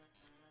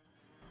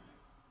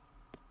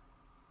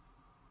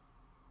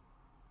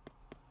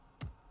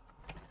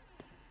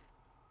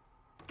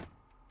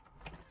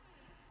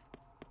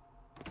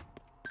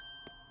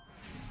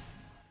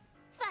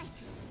 Fight.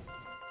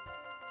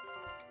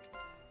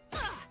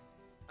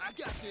 I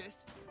got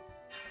this.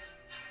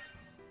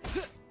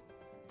 Yeah.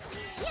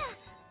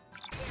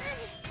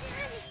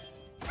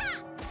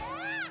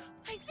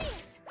 I see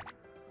it!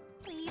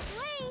 Please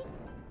wait.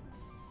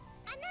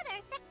 Another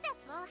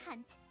successful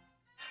hunt.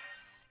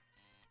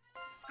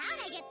 How'd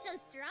I get so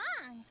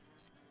strong?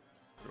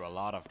 Through a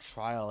lot of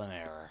trial and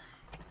error.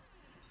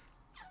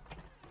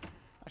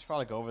 I should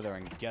probably go over there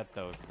and get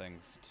those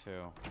things,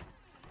 too.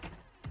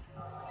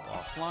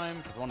 Wall slime,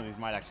 because one of these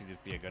might actually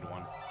just be a good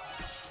one.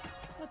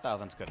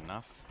 1,000's good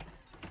enough.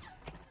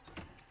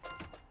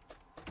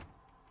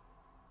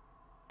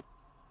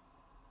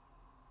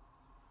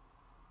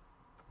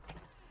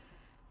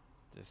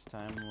 This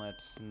time,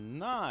 let's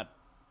not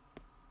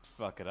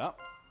fuck it up.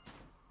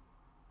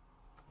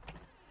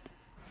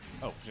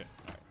 Oh, shit.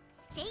 Alright.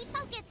 Stay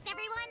focused,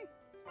 everyone.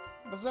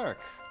 Berserk.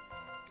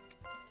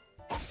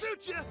 I'll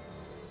shoot you!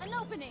 An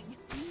opening!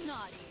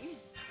 Naughty!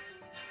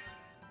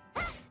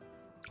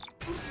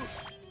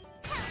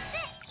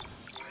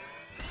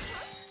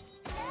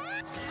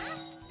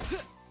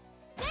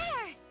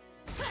 There.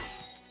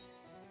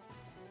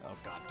 Oh,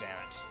 god damn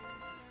it.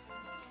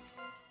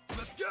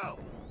 Let's go!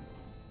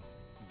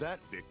 That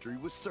victory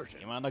was certain.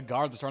 The amount of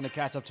guards are starting to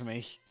catch up to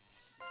me.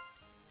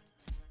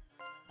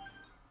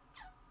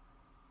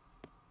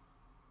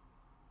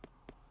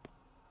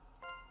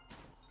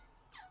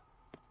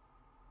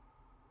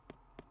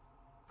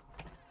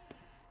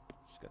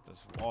 Let's get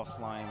this wall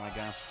slime, I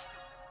guess.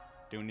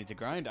 Do we need to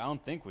grind? I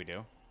don't think we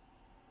do.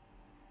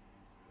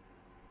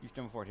 You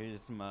still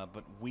have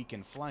but weak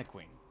and fly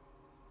queen.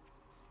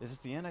 Is this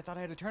the end? I thought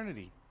I had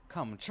eternity.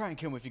 Come, try and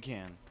kill him if you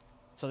can.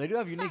 So they do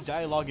have unique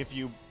dialogue if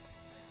you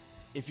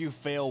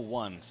fail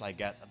once, I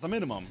guess, at the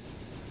minimum.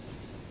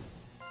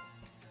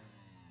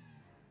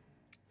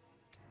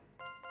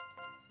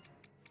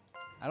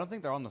 I don't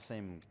think they're all in the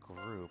same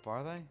group,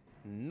 are they?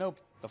 Nope,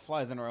 the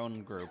fly's in our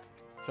own group.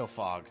 So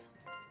fog.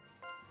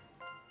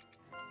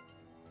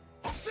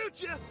 I'll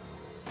shoot you!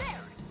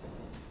 There!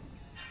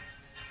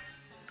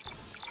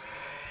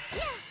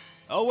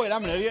 Oh wait,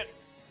 I'm an idiot.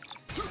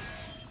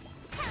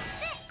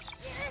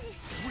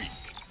 Weak!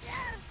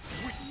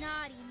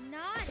 Naughty,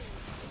 naughty.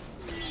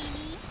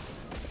 Mimi.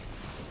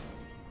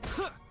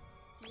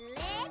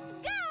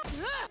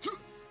 Let's go.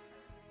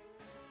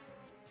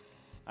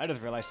 I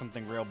just realized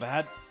something real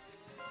bad.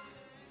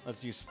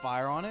 Let's use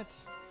fire on it.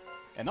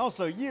 And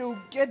also, you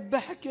get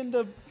back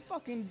into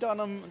fucking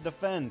Dunham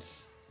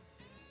defense.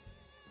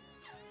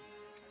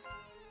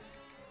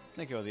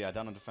 Thank you, the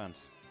Dunham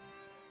defense.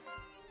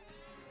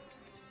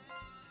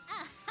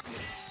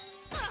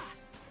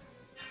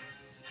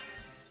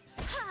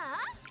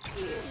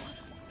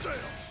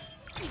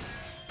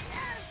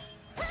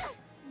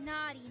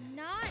 Naughty,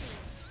 naughty.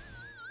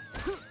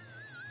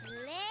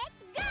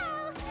 Let's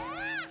go.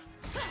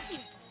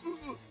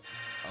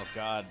 Oh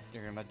god,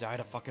 you're gonna die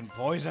to fucking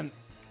poison.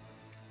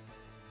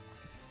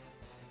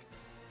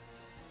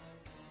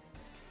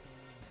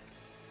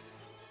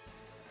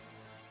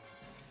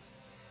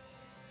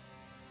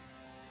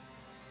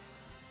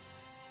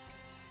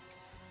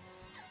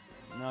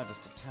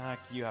 Just attack.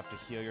 You have to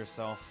heal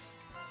yourself.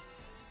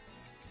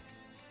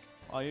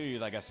 Oh, you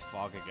use, I guess,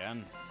 fog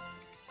again.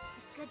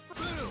 Good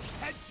for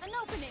An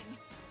opening.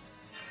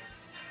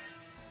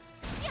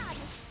 Got it.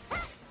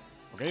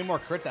 We're getting more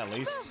crits at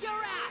least. Move your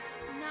ass.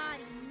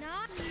 Naughty,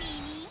 not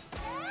meanie.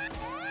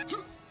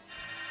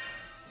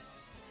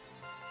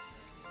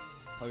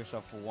 Heal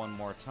yourself for one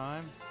more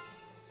time.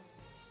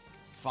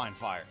 Fine,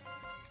 fire.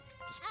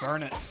 Just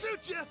burn it.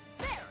 Shoot ya!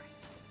 There.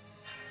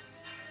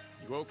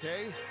 You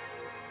okay?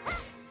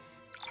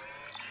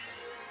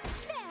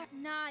 There.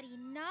 Naughty,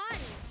 naughty.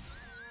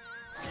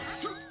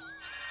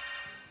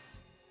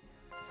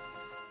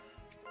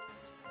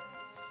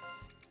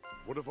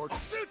 What of our...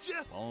 Shoot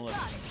ya! Well,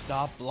 let's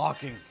stop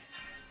blocking.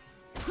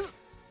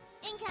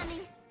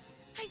 Incoming.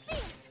 I see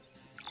it.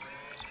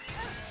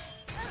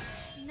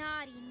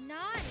 Naughty,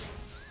 naughty.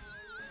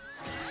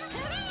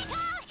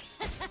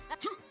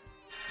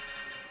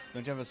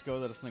 Don't you have a skill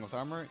that is something with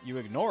armor? You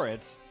ignore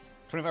it.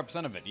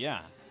 25% of it,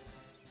 yeah.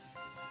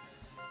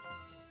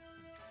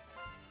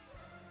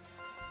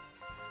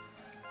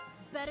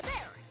 Better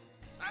there.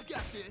 I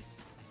got this.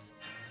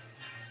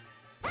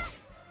 I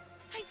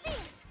see it.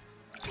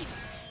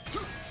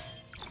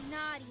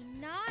 Naughty,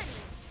 naughty.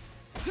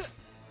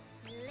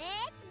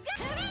 Let's go.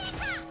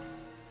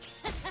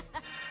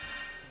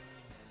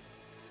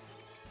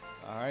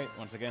 Alright,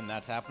 once again,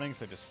 that's happening,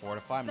 so just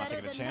fortify. I'm not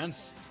Better taking a than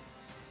chance.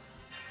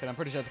 Because I'm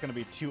pretty sure it's going to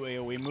be 2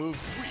 AoE moves.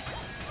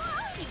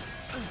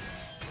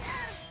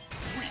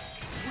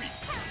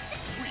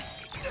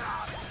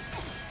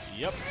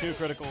 Yep, 2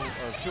 critical,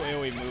 or 2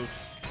 AoE moves.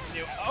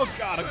 Oh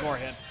god, a gore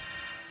hits.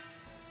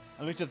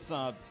 At least it's,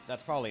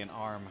 that's probably an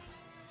arm.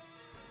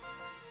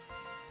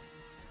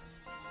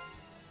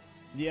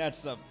 Yeah,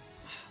 it's a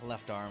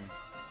left arm.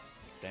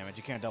 Damn it,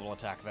 you can't double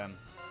attack then.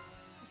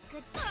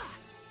 Good.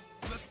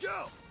 Let's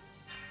go!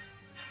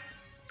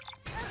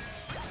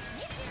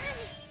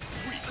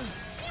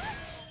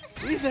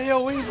 These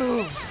AoE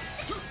moves!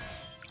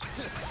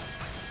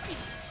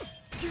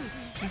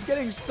 He's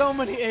getting so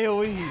many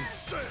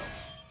AoEs! Damn!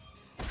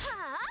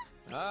 Huh?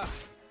 Ah,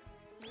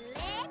 Let's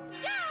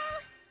go.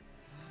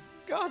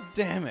 God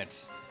damn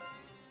it!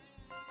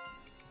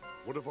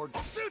 What of our...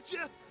 shoot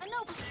ya!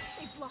 No,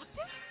 they blocked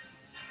it?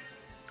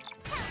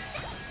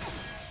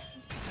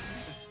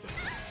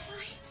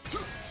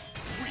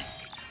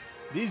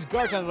 These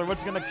Garchons are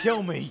what's gonna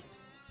kill me!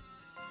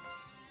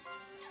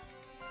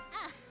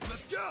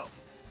 Let's go!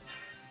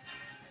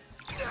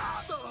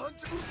 Ah, the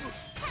hunter!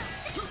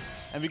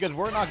 And because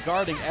we're not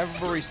guarding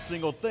every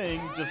single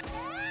thing, just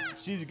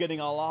she's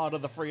getting a lot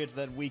of the frigates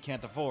that we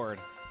can't afford.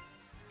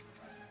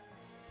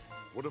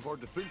 What of our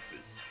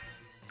defenses?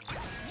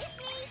 Miss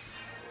me.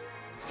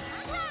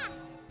 Aha!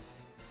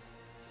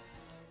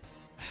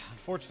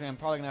 Unfortunately, I'm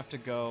probably gonna have to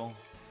go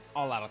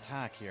all-out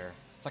attack here,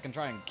 so I can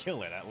try and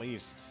kill it at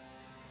least.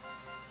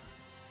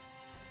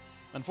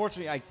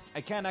 Unfortunately, I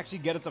can't actually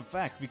get its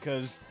effect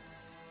because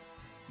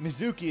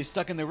Mizuki is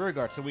stuck in the rear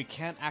guard, so we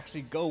can't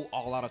actually go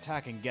all-out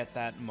attack and get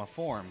that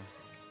form.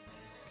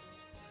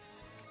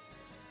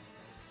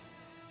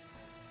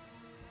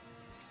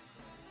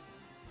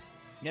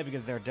 Yeah,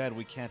 because they're dead,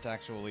 we can't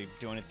actually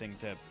do anything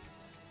to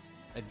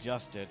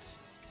adjust it.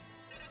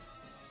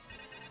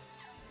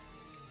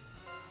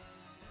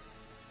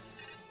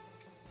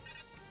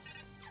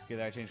 Okay,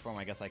 that I changed form,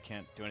 I guess I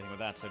can't do anything with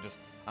that, so just,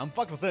 I'm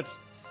fucked with it.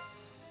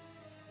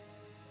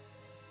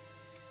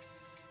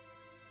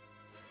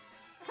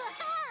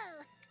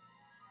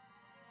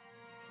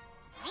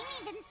 I'm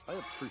even. I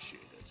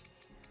appreciate it.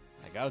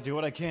 I gotta do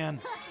what I can.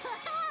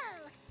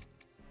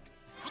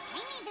 I'm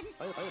even.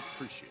 I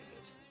appreciate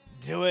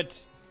it. Do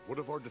it. What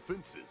of our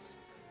defenses?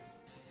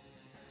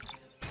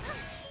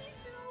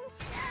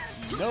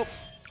 Nope.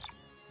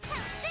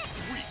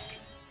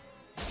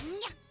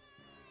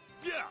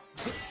 Yeah!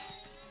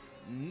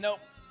 Nope.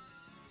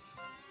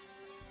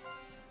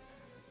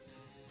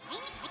 I'm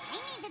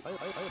even.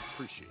 I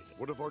appreciate it.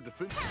 What of our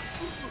defenses?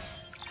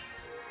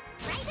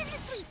 Right in the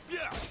sweet.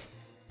 Yeah!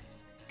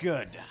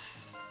 Good.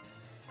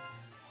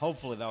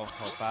 Hopefully that'll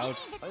help out.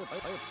 I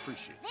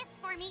appreciate it. This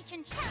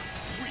formation counts.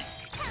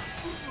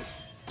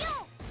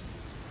 Go.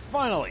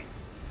 Finally.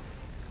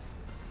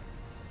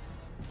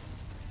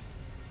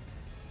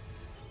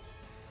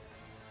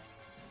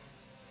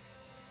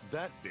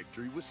 That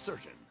victory was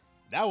certain.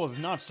 That was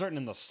not certain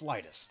in the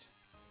slightest.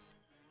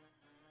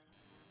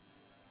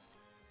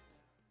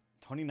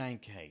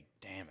 29k.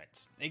 Damn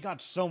it. They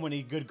got so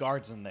many good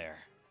guards in there.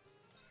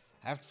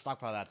 I have to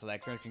stockpile that so that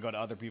experience can go to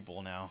other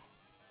people now.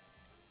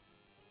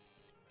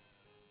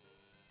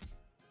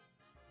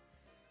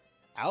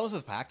 Alice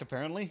is packed,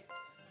 apparently.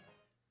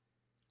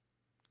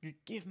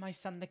 Give my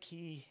son the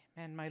key,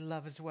 and my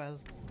love as well.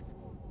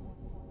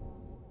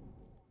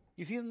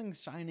 You see something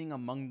shining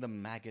among the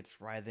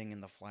maggots writhing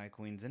in the Fly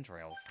Queen's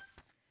entrails.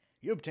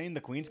 You obtain the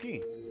Queen's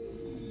key.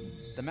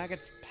 The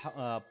maggots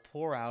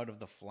pour out of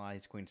the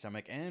Fly's Queen's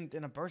stomach and,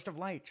 in a burst of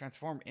light,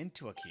 transform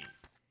into a key.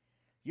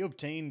 You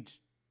obtained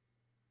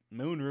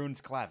Moon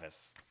Rune's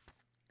Clavis.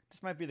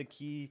 This might be the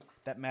key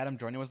that Madame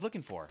Jornia was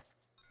looking for.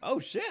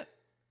 Oh, shit!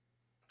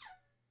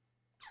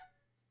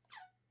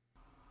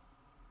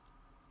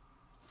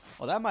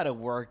 Well, that might have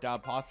worked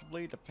out,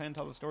 possibly. Depends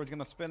how the story's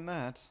gonna spin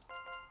that.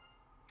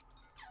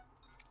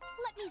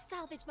 Let me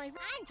salvage my...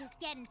 I'm just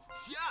getting...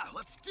 Yeah,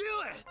 let's do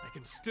it! I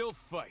can still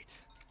fight.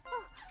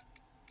 Oh,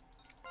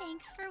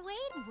 thanks for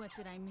waiting. What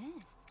did I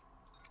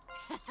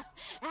miss?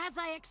 As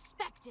I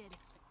expected.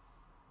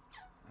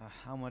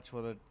 How much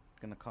was it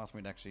gonna cost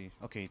me to actually...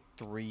 Okay,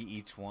 3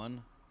 each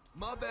one.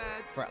 My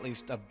bad. For at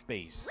least a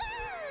base.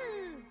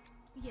 Woo!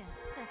 Yes,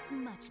 that's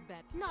much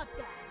better. Not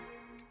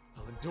bad.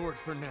 I'll endure it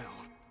for now.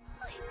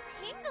 My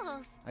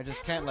tingles. I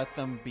just can't let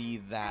them be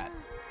that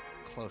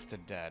close to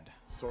dead.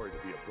 Sorry to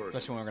be a burden.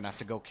 Especially when we're gonna have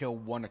to go kill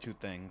 1 or 2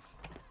 things.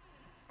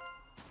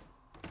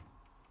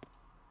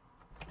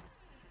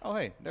 Oh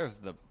hey, there's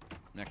the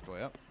next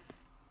way up.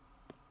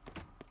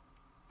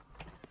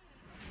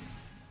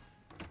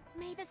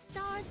 May the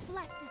stars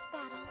bless this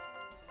battle.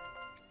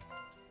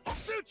 I'll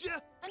shoot you!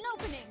 An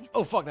opening.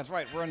 Oh fuck, that's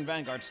right, we're in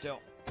Vanguard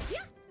still.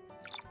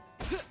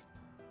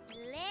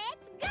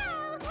 Let's go!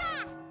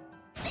 Ha!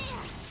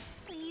 There!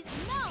 Please,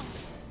 no!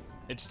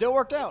 It still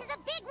worked out. This is a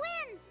big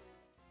win!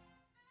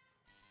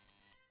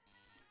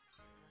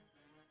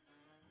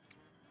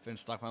 Finn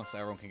stockpile so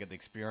everyone can get the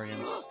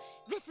experience.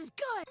 This is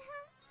good.